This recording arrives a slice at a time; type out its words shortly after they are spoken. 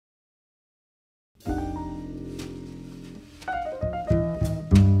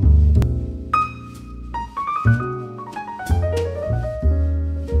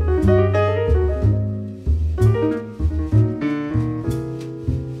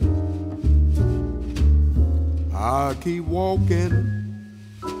I keep walking,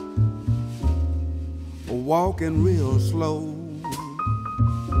 walking real slow.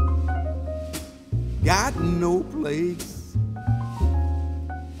 Got no place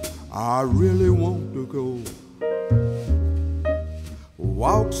I really want to go.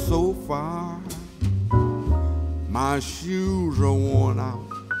 Walked so far, my shoes are worn out.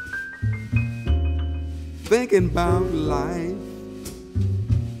 Thinking about life,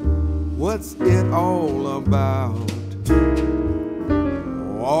 what's it all about?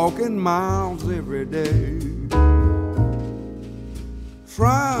 Walking miles every day,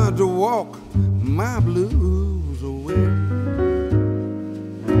 trying to walk my blues away.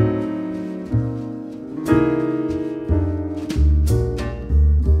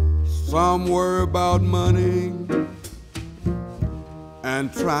 Some worry about money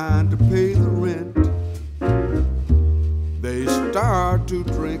and trying to pay the rent. They start to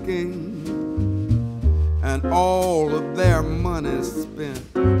drinking and all of their money's spent.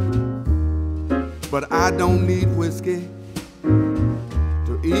 But I don't need whiskey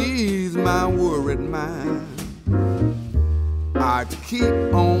to ease my worried mind. I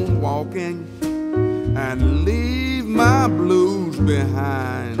keep on walking and leave my blues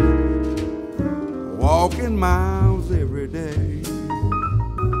behind. Walking miles every day,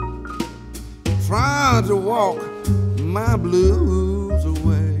 trying to walk my blues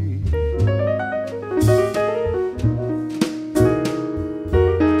away.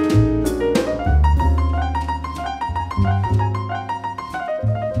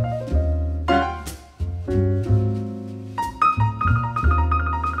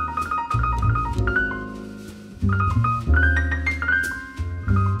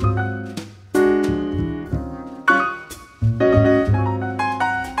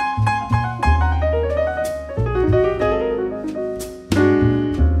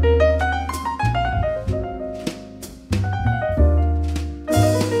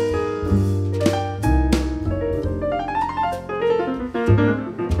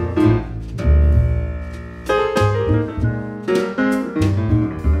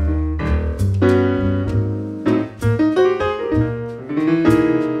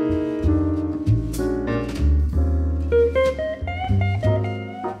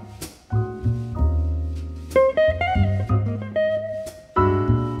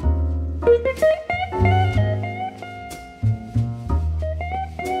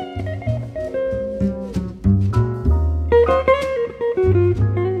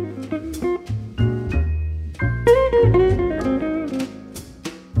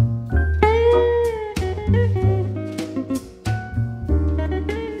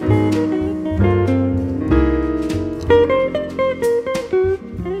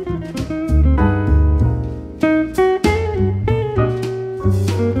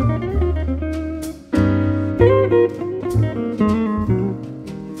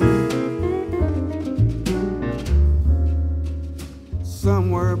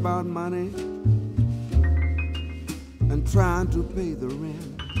 Some worry about money and trying to pay the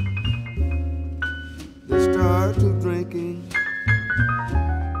rent. They start to drinking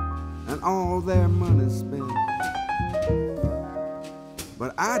and all their money's spent.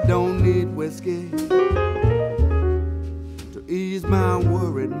 But I don't need whiskey to ease my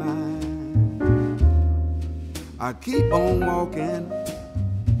worried mind. I keep on walking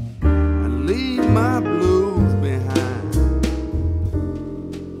and leave my blues behind.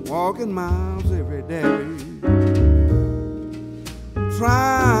 Walking miles every day,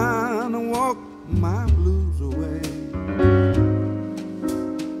 trying to walk my blues away.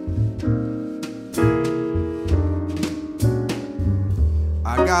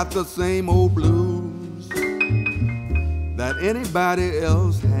 I got the same old blues that anybody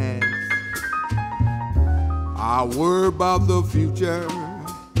else has. I worry about the future,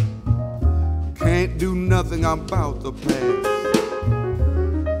 can't do nothing about the past.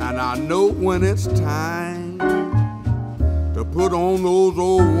 And I know when it's time to put on those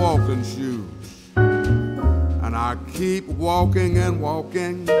old walking shoes. And I keep walking and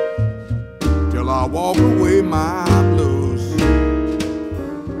walking till I walk away my blues.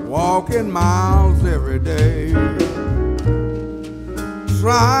 Walking miles every day,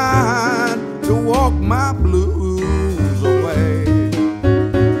 trying to walk my blues